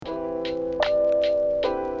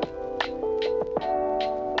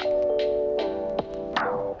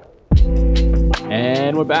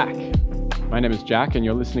we're back. My name is Jack and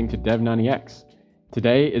you're listening to Dev90X.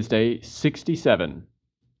 Today is day 67.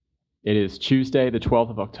 It is Tuesday, the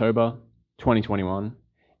 12th of October, 2021.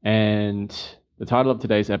 And the title of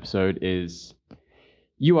today's episode is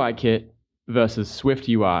UIKit versus Swift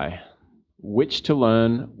UI. Which to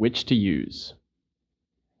learn, which to use.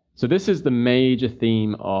 So this is the major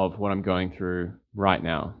theme of what I'm going through right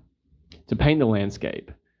now. To paint the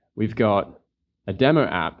landscape, we've got a demo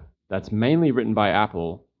app that's mainly written by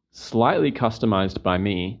Apple, slightly customized by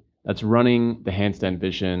me, that's running the Handstand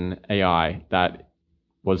Vision AI that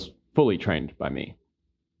was fully trained by me,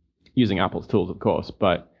 using Apple's tools, of course.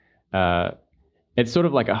 But it's sort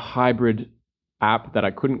of like a hybrid app that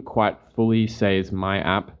I couldn't quite fully say is my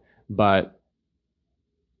app, but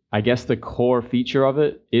I guess the core feature of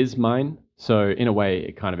it is mine. So in a way,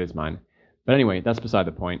 it kind of is mine. But anyway, that's beside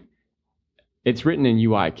the point. It's written in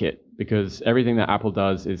UIKit because everything that Apple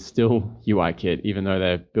does is still UIKit, even though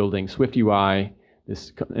they're building Swift UI,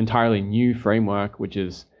 this entirely new framework, which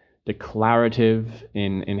is declarative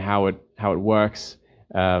in how it works.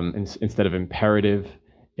 Instead of imperative,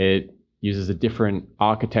 it uses a different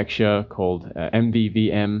architecture called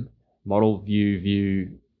MVVM, model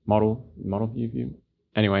view.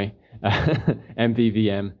 Anyway,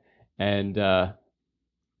 MVVM, and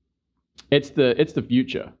it's the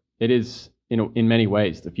future. It is in many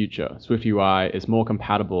ways the future. Swift UI is more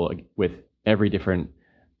compatible with every different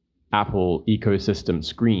Apple ecosystem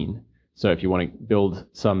screen. So if you want to build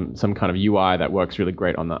some kind of UI that works really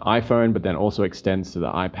great on the iPhone, but then also extends to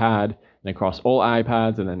the iPad and across all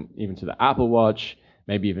iPads, and then even to the Apple Watch,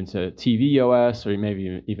 maybe even to tvOS or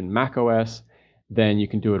maybe even macOS, then you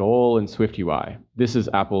can do it all in Swift UI. This is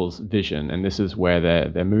Apple's vision, and this is where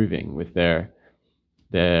they're moving with their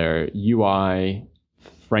UI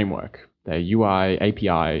framework, their UI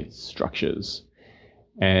API structures.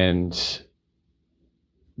 And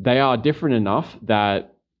they are different enough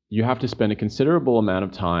that you have to spend a considerable amount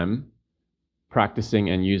of time practicing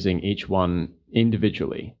and using each one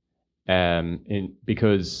individually,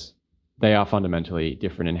 because they are fundamentally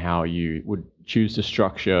different in how you would choose to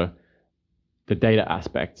structure the data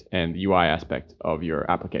aspect and the UI aspect of your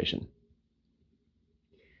application.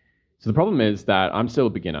 So the problem is that I'm still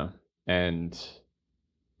a beginner, and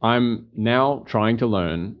I'm now trying to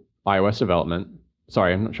learn iOS development.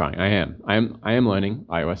 Sorry, I'm not trying. I am learning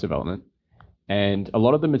iOS development. And a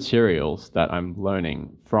lot of the materials that I'm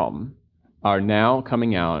learning from are now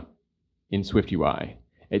coming out in Swift UI.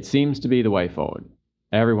 It seems to be the way forward.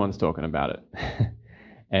 Everyone's talking about it.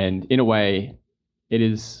 And in a way,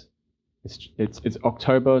 it's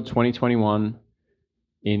October 2021.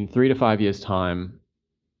 In 3 to 5 years' time,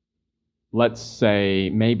 let's say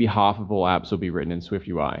maybe half of all apps will be written in Swift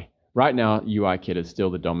UI. Right now, UIKit is still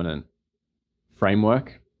the dominant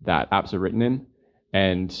framework that apps are written in,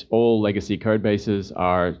 and all legacy code bases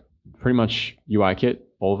are pretty much UIKit,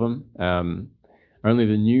 all of them. Only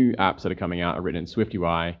the new apps that are coming out are written in Swift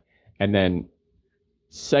UI, and then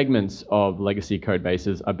segments of legacy code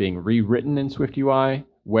bases are being rewritten in Swift UI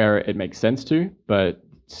where it makes sense to, but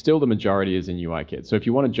still the majority is in UIKit. So if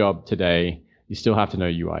you want a job today, you still have to know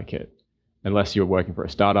UIKit, unless you're working for a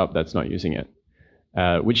startup that's not using it,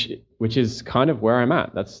 which is kind of where I'm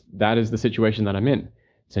at. That is the situation that I'm in.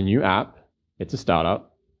 It's a new app. It's a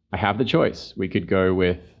startup. I have the choice. We could go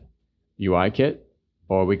with UIKit,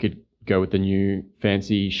 or we could go with the new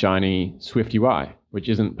fancy shiny Swift UI, which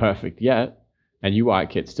isn't perfect yet. And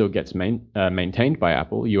UIKit still gets maintained by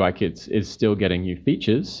Apple. UIKit is still getting new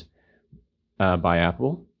features by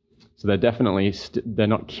Apple. So they're definitely, they're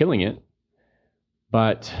not killing it.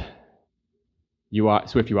 But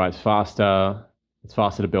Swift UI is faster. It's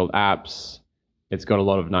faster to build apps. It's got a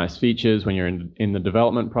lot of nice features when you're in the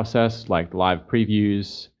development process, like live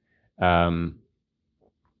previews. And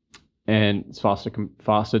it's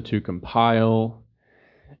faster to compile.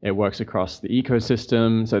 It works across the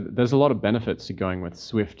ecosystem. So there's a lot of benefits to going with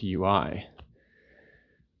Swift UI.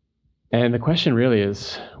 And the question really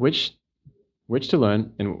is which to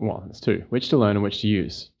learn, and well, it's two, which to learn and which to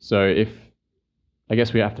use. So I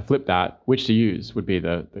guess we have to flip that, which to use would be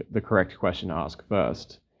the correct question to ask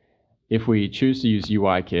first. If we choose to use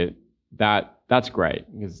UIKit, that's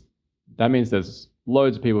great, because that means there's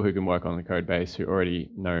loads of people who can work on the code base who already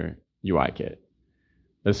know UIKit.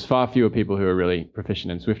 There's far fewer people who are really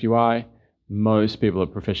proficient in Swift UI. Most people are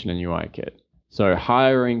proficient in UIKit. So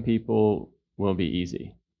hiring people will be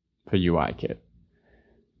easy for UIKit.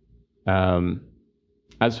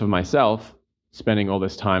 As for myself, spending all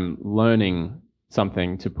this time learning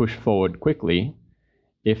something to push forward quickly,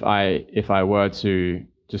 if I were to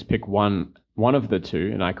just pick one of the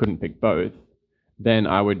two and I couldn't pick both, then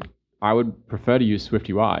I would I would prefer to use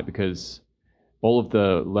SwiftUI because all of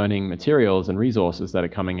the learning materials and resources that are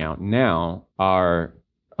coming out now are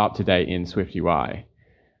up to date in SwiftUI.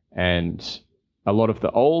 And a lot of the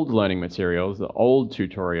old learning materials, the old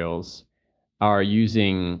tutorials, are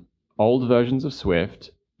using old versions of Swift,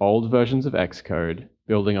 old versions of Xcode,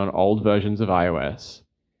 building on old versions of iOS.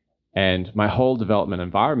 And my whole development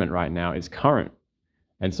environment right now is current.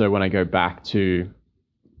 And so when I go back to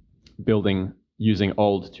building using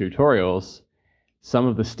old tutorials, some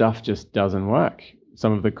of the stuff just doesn't work.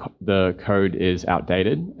 Some of the code is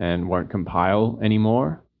outdated and won't compile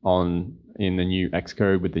anymore in the new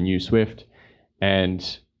Xcode with the new Swift.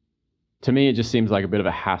 And to me, it just seems like a bit of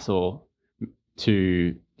a hassle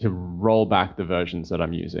to roll back the versions that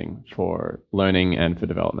I'm using for learning and for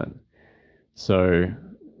development. So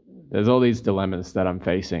there's all these dilemmas that I'm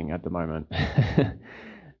facing at the moment.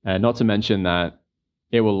 Not to mention that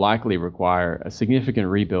it will likely require a significant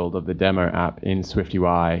rebuild of the demo app in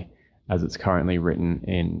SwiftUI as it's currently written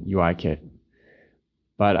in UIKit.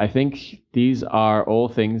 But I think these are all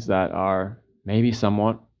things that are maybe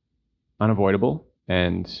somewhat unavoidable,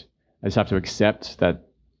 and I just have to accept that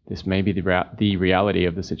this may be the reality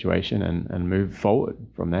of the situation and move forward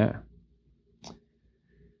from there.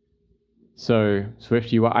 So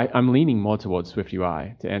SwiftUI, I'm leaning more towards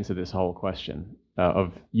SwiftUI to answer this whole question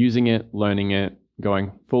of using it, learning it,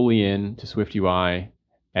 going fully in to SwiftUI,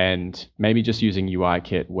 and maybe just using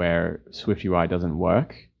UIKit where SwiftUI doesn't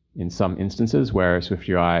work in some instances where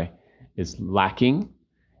SwiftUI is lacking.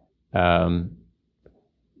 Yeah,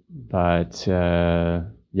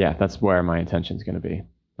 that's where my intention is going to be.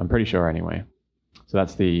 I'm pretty sure anyway. So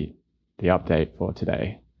that's the update for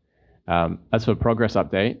today. As for progress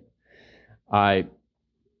update, I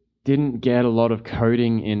didn't get a lot of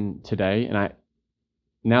coding in today, and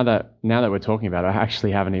now that we're talking about it, I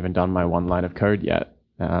actually haven't even done my one line of code yet.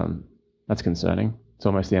 That's concerning. It's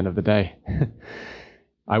almost the end of the day.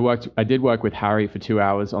 I did work with Harry for 2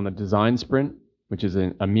 hours on the design sprint, which is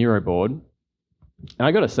a Miro board. And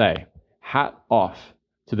I got to say, hat off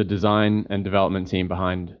to the design and development team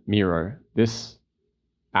behind Miro. This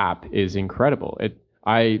app is incredible.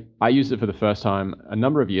 I used it for the first time a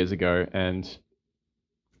number of years ago, and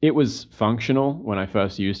it was functional when I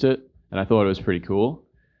first used it, and I thought it was pretty cool.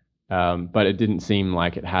 But it didn't seem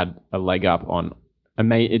like it had a leg up on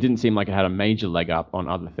it didn't seem like it had a major leg up on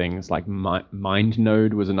other things, like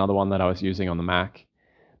MindNode was another one that I was using on the Mac.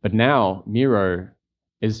 But now Miro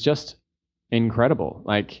is just incredible.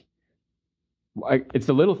 Like it's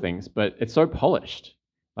the little things, but it's so polished.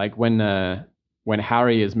 Like when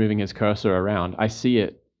Harry is moving his cursor around, I see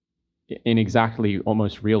it in exactly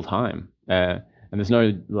almost real time, and there's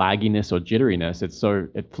no lagginess or jitteriness.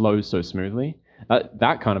 It flows so smoothly.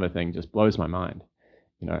 That kind of a thing just blows my mind.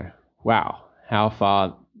 Wow, how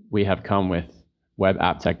far we have come with web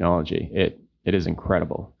app technology. It is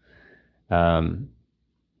incredible.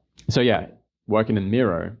 So yeah, working in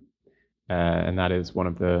Miro, and that is one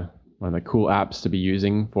of the cool apps to be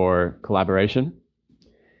using for collaboration.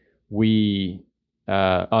 And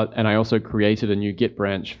I also created a new Git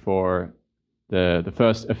branch for the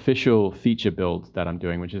first official feature build that I'm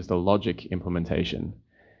doing, which is the logic implementation.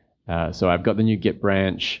 So I've got the new Git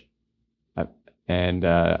branch, and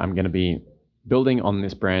I'm going to be building on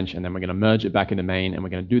this branch, and then we're going to merge it back into main, and we're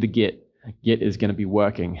going to do the Git. Git is going to be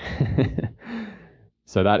working.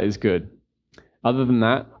 So that is good. Other than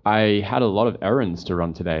that, I had a lot of errands to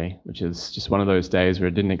run today, which is just one of those days where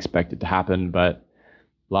I didn't expect it to happen. But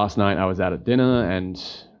last night I was out at dinner, and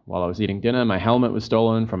while I was eating dinner, my helmet was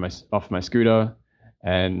stolen off my scooter.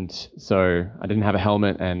 And so I didn't have a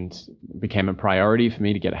helmet, and it became a priority for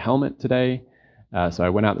me to get a helmet today. So I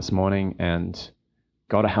went out this morning and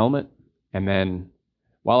got a helmet. And then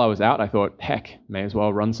while I was out, I thought, heck, may as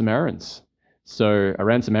well run some errands. So I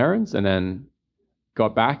ran some errands and then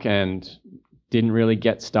got back and didn't really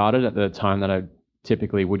get started at the time that I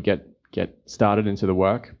typically would get started into the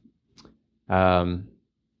work. So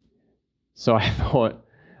I thought,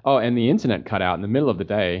 and the internet cut out in the middle of the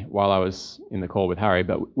day while I was in the call with Harry,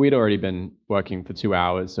 but we'd already been working for 2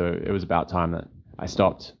 hours, so it was about time that I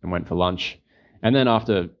stopped and went for lunch. And then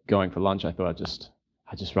after going for lunch, I thought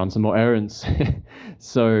I'd just run some more errands.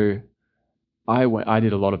 So I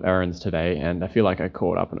did a lot of errands today, and I feel like I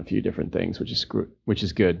caught up on a few different things, which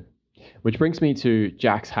is good. Which brings me to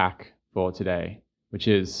Jack's hack for today, which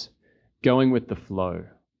is going with the flow.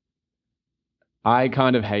 I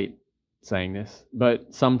kind of hate saying this,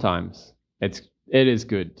 but sometimes it is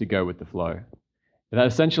good to go with the flow. That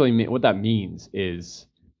essentially what that means is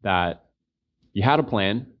that you had a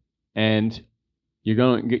plan, and you're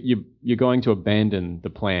going to abandon the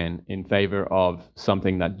plan in favor of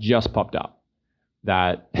something that just popped up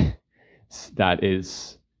that that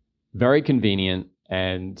is very convenient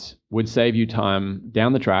and would save you time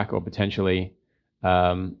down the track, or potentially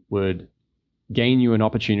would gain you an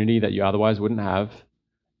opportunity that you otherwise wouldn't have,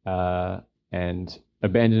 and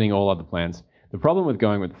abandoning all other plans. The problem with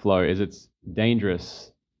going with the flow is it's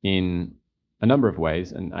dangerous in a number of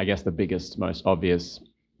ways, and I guess the biggest, most obvious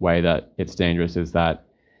way that it's dangerous is that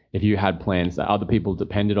if you had plans that other people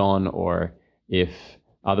depended on, or if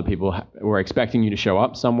other people were expecting you to show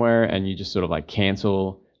up somewhere and you just sort of like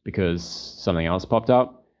cancel because something else popped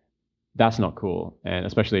up, that's not cool. And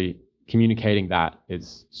especially communicating that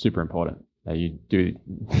is super important, that you do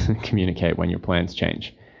communicate when your plans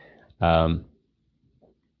change.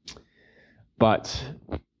 But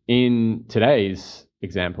in today's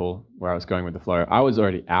example, where I was going with the flow, I was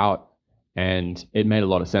already out, and it made a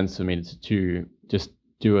lot of sense for me to just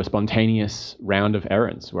do a spontaneous round of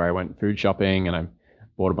errands where I went food shopping and I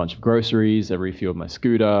bought a bunch of groceries, I refueled my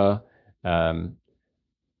scooter, and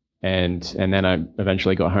then I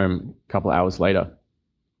eventually got home a couple of hours later.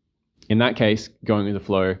 In that case, going with the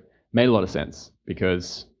flow made a lot of sense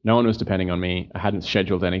because no one was depending on me. I hadn't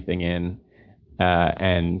scheduled anything in,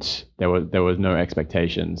 and there was no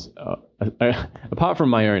expectations apart from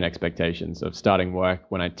my own expectations of starting work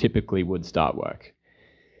when I typically would start work.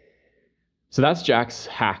 So that's Jack's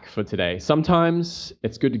hack for today. Sometimes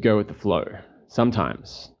it's good to go with the flow.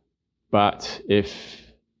 Sometimes, but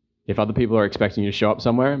if other people are expecting you to show up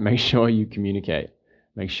somewhere, make sure you communicate.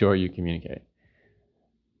 Make sure you communicate.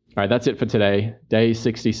 All right, that's it for today, day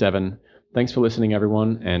 67. Thanks for listening,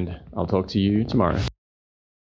 everyone, and I'll talk to you tomorrow.